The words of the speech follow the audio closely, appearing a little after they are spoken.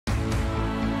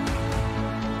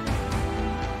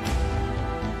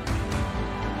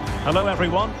Hello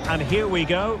everyone, and here we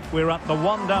go. We're at the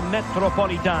Wanda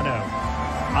Metropolitano.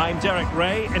 I'm Derek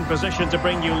Ray, in position to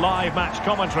bring you live match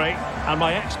commentary, and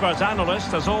my expert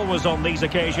analyst, as always on these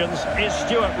occasions, is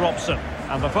Stuart Robson.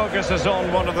 And the focus is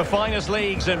on one of the finest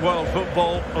leagues in world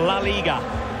football, La Liga.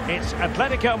 It's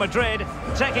Atletico Madrid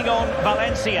taking on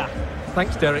Valencia.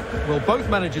 Thanks, Derek. Well, both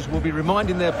managers will be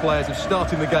reminding their players of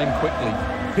starting the game quickly,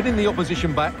 hitting the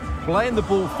opposition back, playing the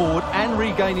ball forward and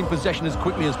regaining possession as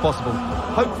quickly as possible.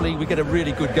 Hopefully we get a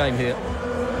really good game here.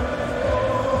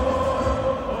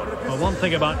 Well, one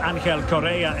thing about Ángel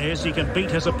Correa is he can beat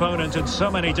his opponent in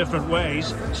so many different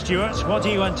ways. Stuart, what do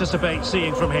you anticipate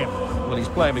seeing from him? Well, he's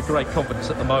playing with great confidence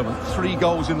at the moment. 3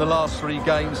 goals in the last 3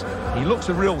 games. He looks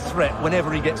a real threat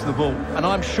whenever he gets the ball, and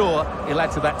I'm sure he'll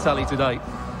add to that tally today.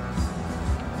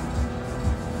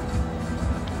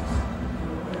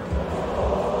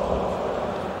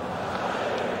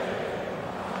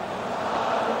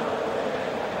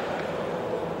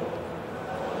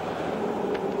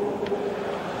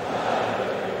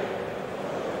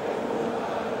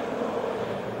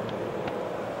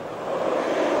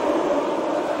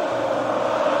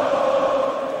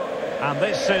 And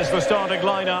this is the starting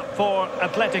lineup for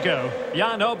Atletico.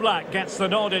 Jan Oblak gets the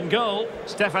nod in goal.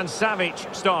 Stefan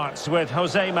Savic starts with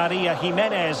Jose Maria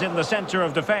Jimenez in the centre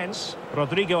of defence.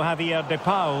 Rodrigo Javier de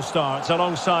Paul starts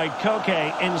alongside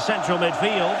Koke in central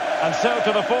midfield. And so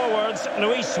to the forwards,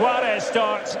 Luis Suárez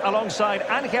starts alongside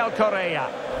Ángel Correa.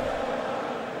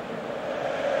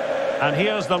 And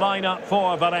here's the lineup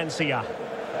for Valencia.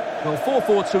 Well,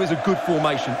 4-4-2 is a good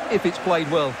formation if it's played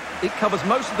well. It covers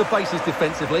most of the bases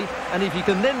defensively, and if you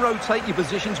can then rotate your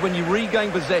positions when you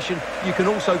regain possession, you can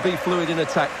also be fluid in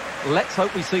attack. Let's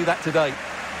hope we see that today.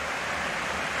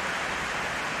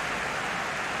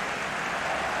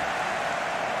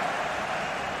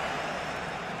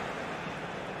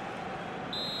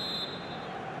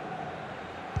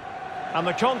 And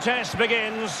the contest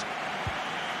begins.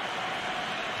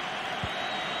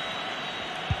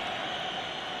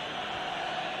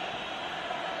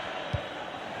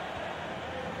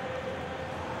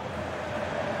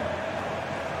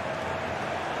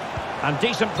 And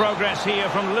decent progress here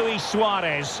from Luis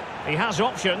Suárez. He has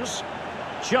options.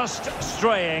 Just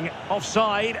straying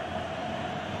offside.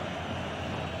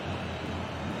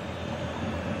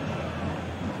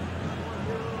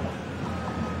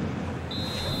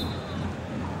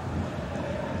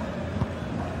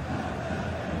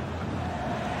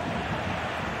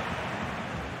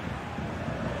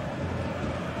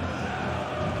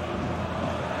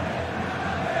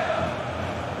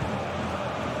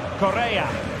 Correa.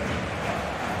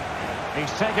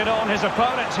 He's taken on his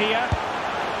opponents here.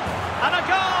 And a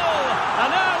goal! An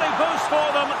early boost for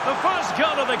them. The first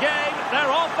goal of the game.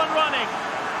 They're off and running.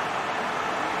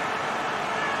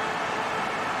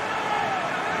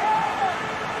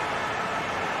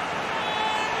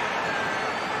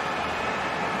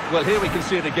 Well, here we can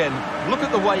see it again. Look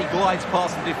at the way he glides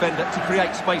past the defender to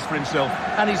create space for himself.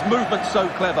 And his movement's so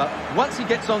clever. Once he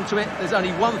gets onto it, there's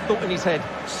only one thought in his head.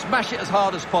 Smash it as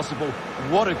hard as possible.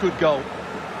 What a good goal.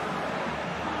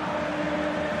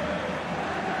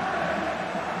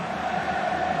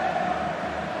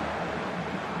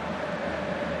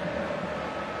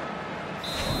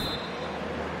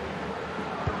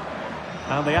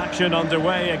 And the action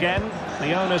underway again.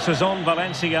 The onus is on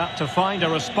Valencia to find a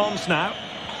response now.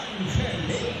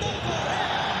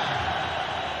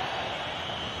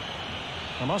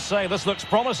 I must say, this looks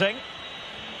promising.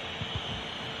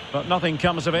 But nothing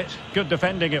comes of it. Good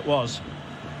defending it was.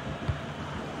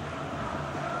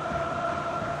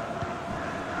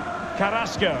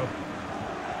 Carrasco.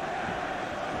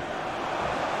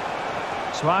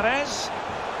 Suárez.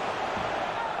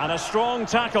 And a strong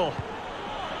tackle.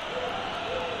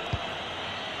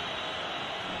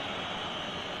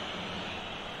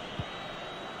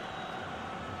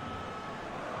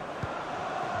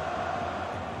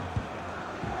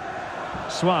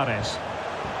 Suárez.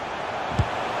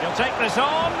 He'll take this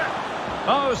on.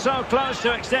 Oh, so close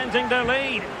to extending their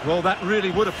lead. Well, that really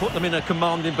would have put them in a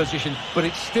commanding position, but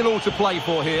it's still all to play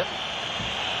for here.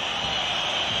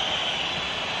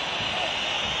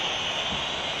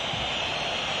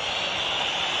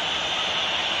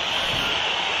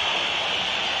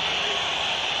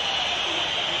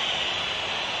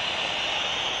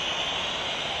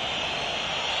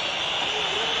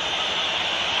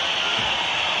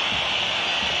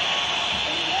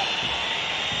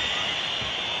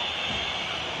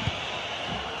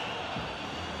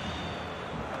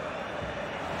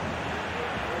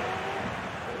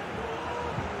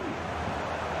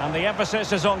 And the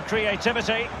emphasis is on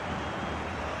creativity.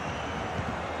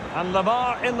 And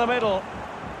Lamar in the middle.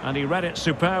 And he read it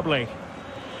superbly.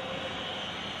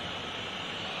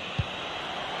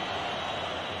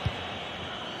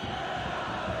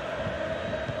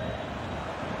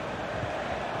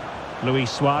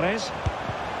 Luis Suárez.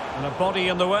 And a body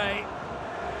in the way.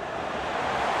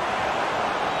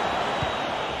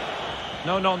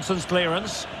 No nonsense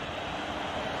clearance.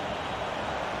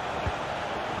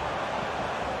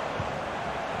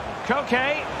 Koke.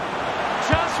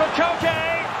 Chance for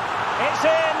Koke. It's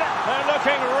in. They're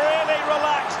looking really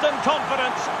relaxed and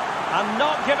confident and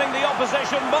not giving the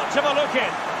opposition much of a look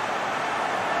in.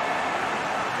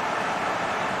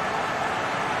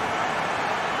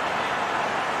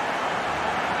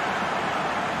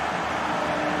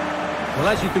 Well,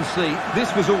 as you can see,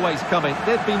 this was always coming.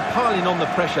 They've been piling on the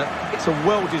pressure. It's a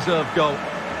well-deserved goal.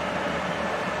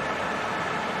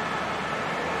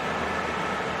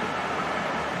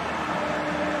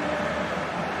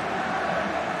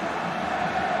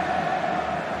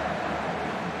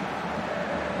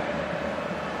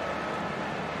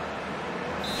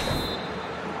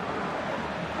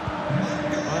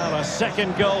 Well, a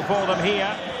second goal for them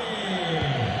here.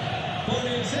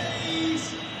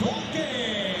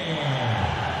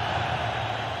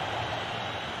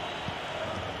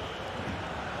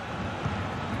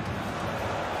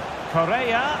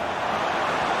 Correa.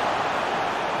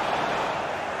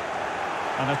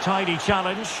 And a tidy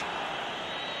challenge.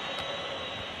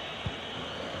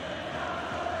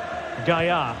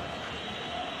 Gaia.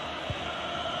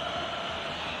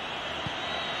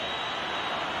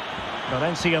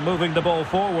 Valencia moving the ball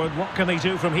forward. What can they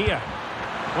do from here?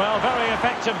 Well, very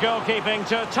effective goalkeeping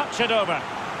to touch it over.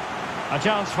 A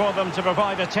chance for them to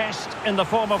provide a test in the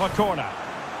form of a corner.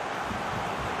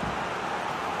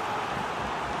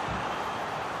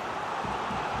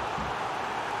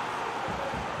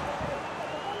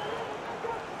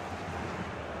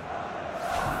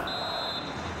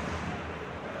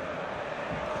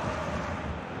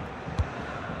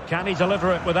 Can he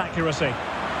deliver it with accuracy?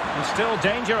 And still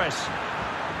dangerous.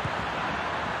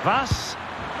 Vas.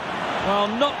 Well,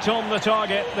 knocked on the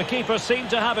target. The keeper seemed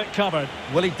to have it covered.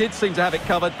 Well, he did seem to have it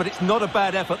covered, but it's not a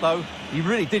bad effort, though. He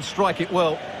really did strike it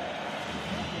well.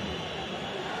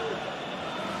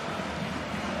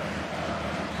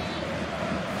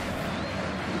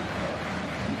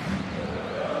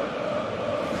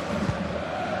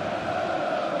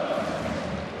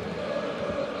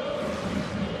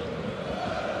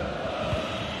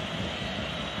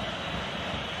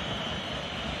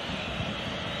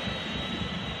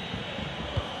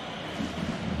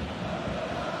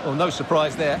 Well, no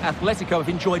surprise there. Atletico have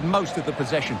enjoyed most of the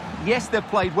possession. Yes, they've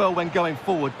played well when going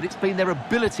forward, but it's been their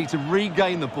ability to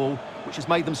regain the ball which has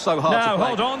made them so hard to play. Now,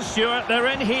 hold on, Stuart. They're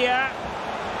in here.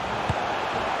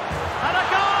 And a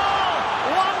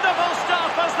goal! Wonderful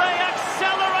stuff as they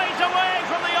accelerate away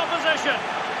from the opposition.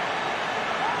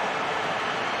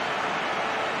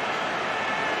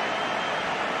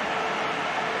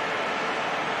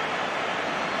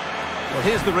 Well,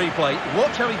 here's the replay.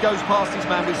 Watch how he goes past his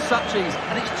man with such ease,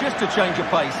 and it's just a change of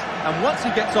pace. And once he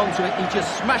gets onto it, he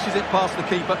just smashes it past the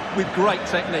keeper with great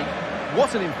technique.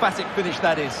 What an emphatic finish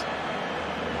that is.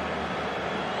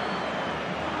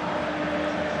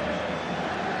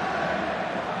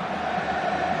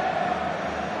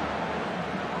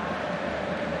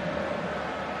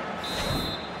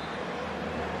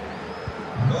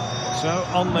 So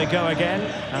on they go again,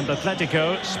 and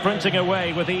Atletico sprinting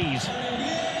away with ease.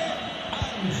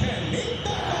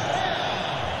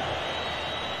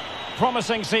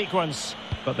 Promising sequence,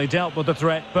 but they dealt with the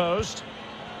threat posed.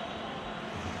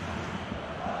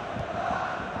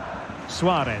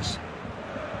 Suárez.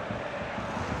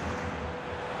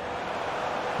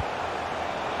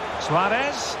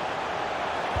 Suárez.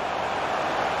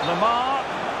 Lamar,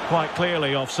 quite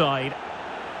clearly offside.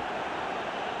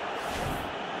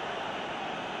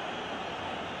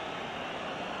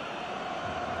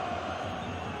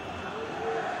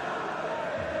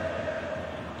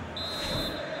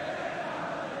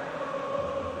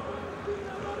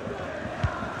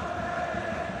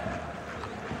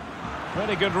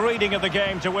 Pretty good reading of the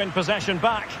game to win possession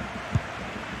back.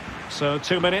 So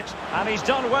 2 minutes, and he's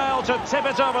done well to tip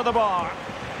it over the bar.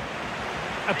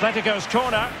 Atletico's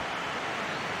corner.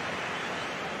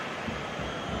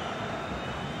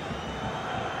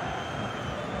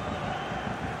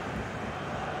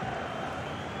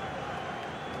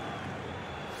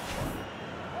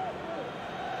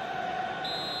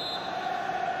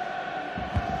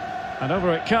 And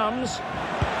over it comes.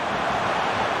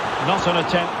 Not an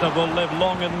attempt that will live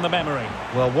long in the memory.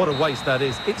 Well, what a waste that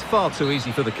is. It's far too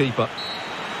easy for the keeper.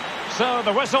 So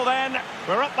the whistle then.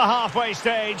 We're at the halfway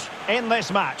stage in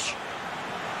this match.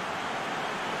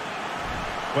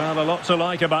 Well, a lot to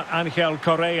like about Angel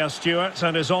Correa, Stuart,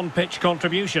 and his on-pitch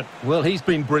contribution. Well, he's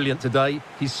been brilliant today.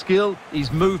 His skill,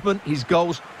 his movement, his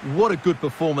goals, what a good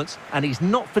performance. And he's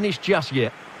not finished just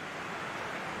yet.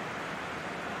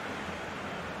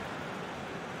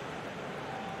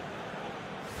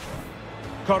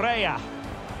 Correa.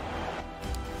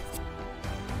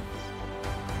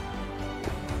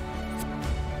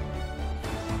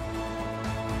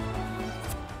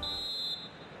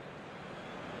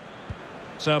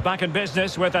 So back in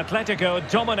business with Atletico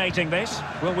dominating this.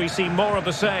 Will we see more of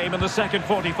the same in the second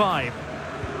 45?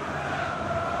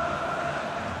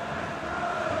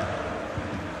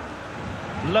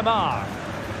 Lemar.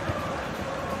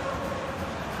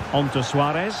 On to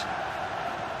Suárez.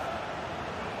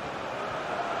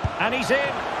 And he's in.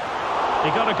 He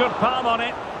got a good palm on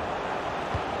it.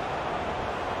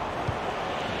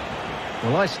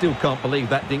 Well, I still can't believe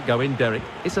that didn't go in, Derek.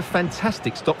 It's a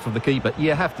fantastic stop from the keeper,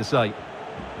 you have to say.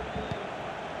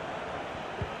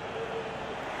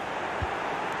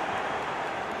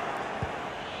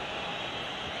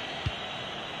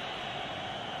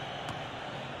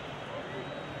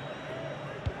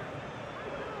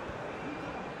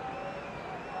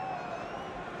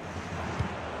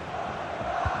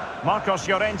 Marcos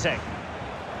Llorente.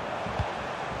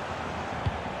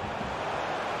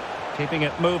 Keeping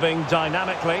it moving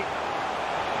dynamically.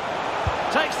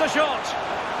 Takes the shot.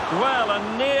 Well,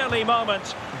 a nearly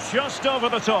moment. Just over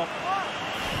the top.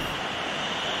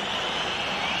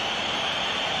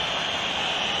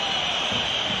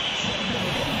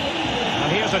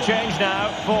 And here's a change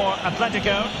now for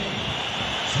Atletico.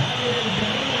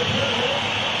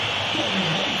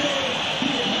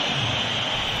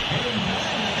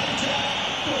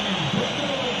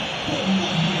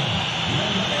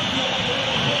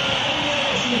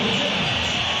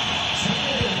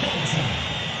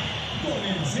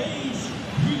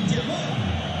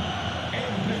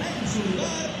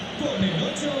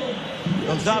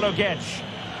 Guedes.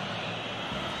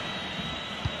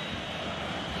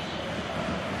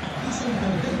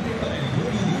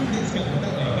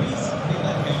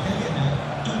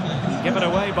 Given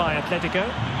away by Atletico.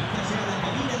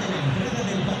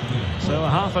 So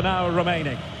half an hour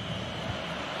remaining.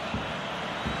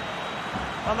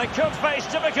 And they could face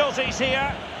difficulties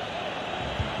here.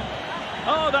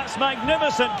 Oh, that's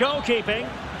magnificent goalkeeping.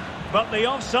 But the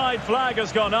offside flag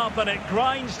has gone up and it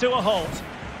grinds to a halt.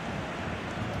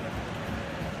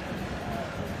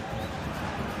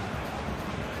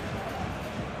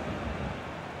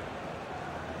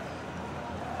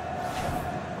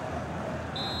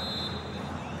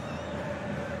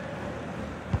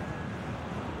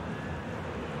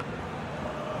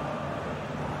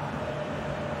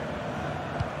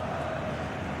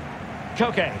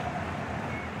 Koke.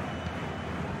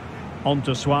 On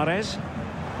to Suárez.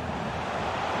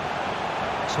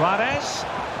 Suárez.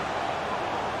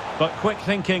 But quick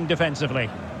thinking defensively.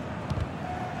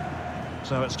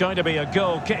 So it's going to be a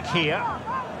goal kick here.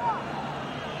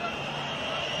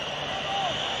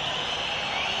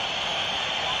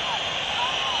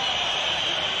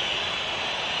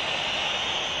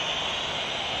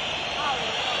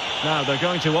 Now they're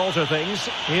going to alter things.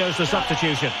 Here's the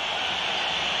substitution.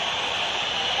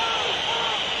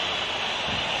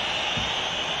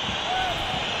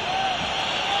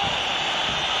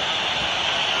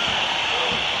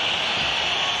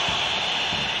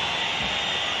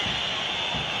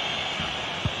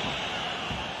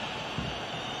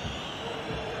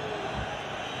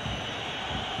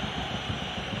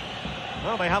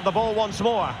 Well, they have the ball once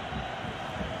more.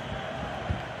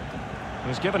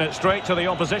 He's given it straight to the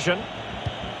opposition.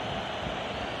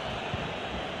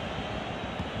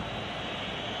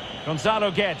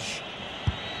 Guedes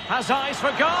has eyes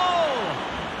for goal!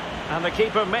 And the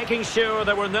keeper making sure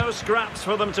there were no scraps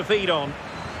for them to feed on.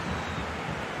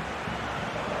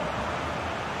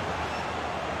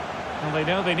 And they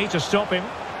know they need to stop him.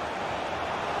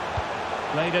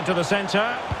 Played into the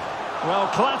centre. Well,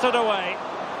 clattered away.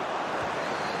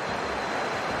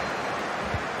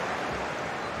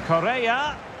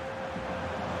 Correa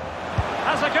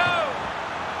has a go,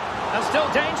 and still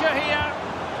danger here.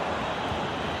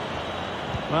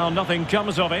 Well, nothing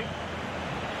comes of it.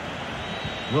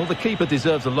 Well, the keeper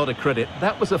deserves a lot of credit.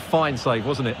 That was a fine save,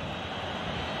 wasn't it?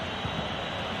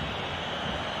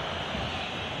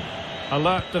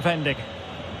 Alert defending.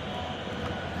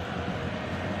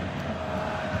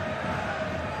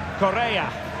 Correa.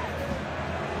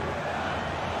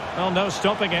 Well, no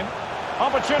stopping him.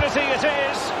 Opportunity it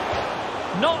is.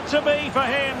 Not to be for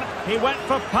him. He went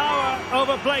for power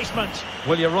over placement.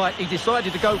 Well, you're right. He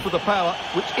decided to go for the power,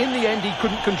 which in the end he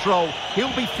couldn't control.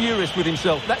 He'll be furious with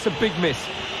himself. That's a big miss.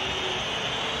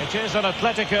 It is an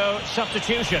Atletico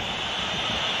substitution.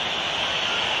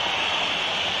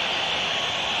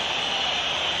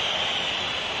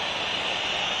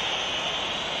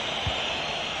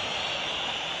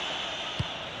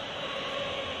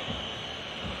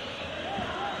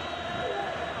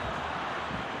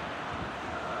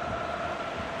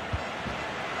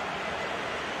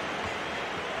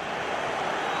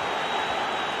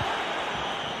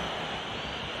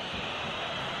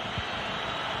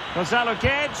 Gonzalo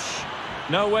Guedes,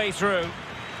 no way through.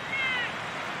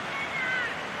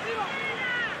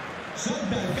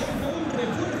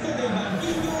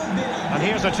 And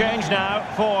here's a change now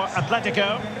for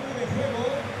Atletico.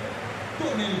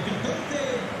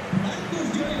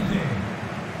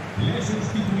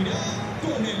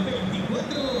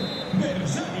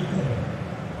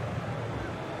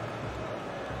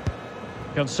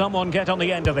 Can someone get on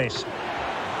the end of this?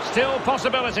 Still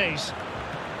possibilities.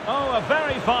 Oh, a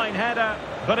very fine header,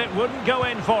 but it wouldn't go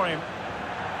in for him.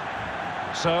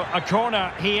 So, a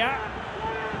corner here.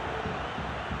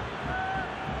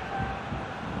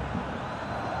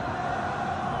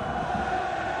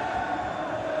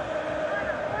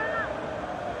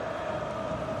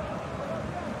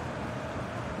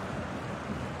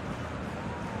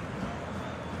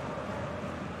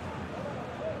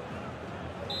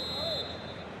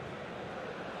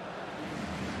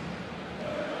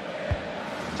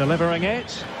 Delivering it.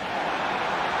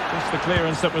 Just the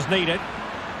clearance that was needed.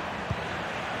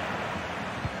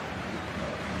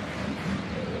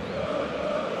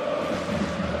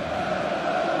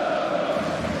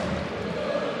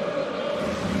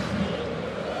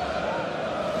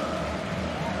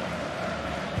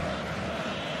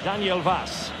 Daniel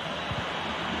Vaz.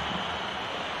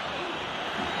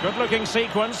 Good-looking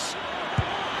sequence.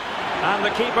 And the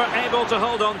keeper able to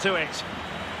hold on to it.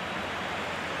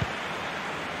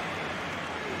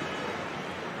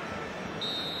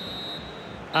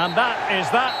 And that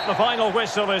is that. The final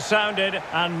whistle is sounded,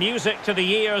 and music to the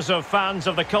ears of fans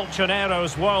of the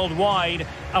Colchoneros worldwide.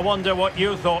 I wonder what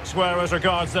your thoughts were as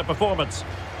regards that performance.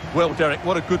 Well, Derek,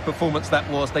 what a good performance that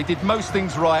was. They did most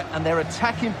things right, and their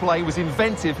attacking play was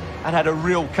inventive and had a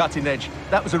real cutting edge.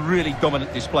 That was a really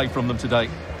dominant display from them today.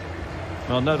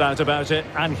 Well, no doubt about it.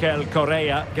 Angel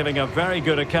Correa giving a very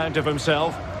good account of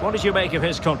himself. What did you make of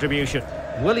his contribution?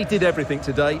 Well, he did everything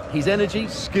today. His energy,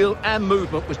 skill and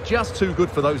movement was just too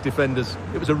good for those defenders.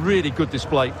 It was a really good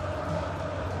display.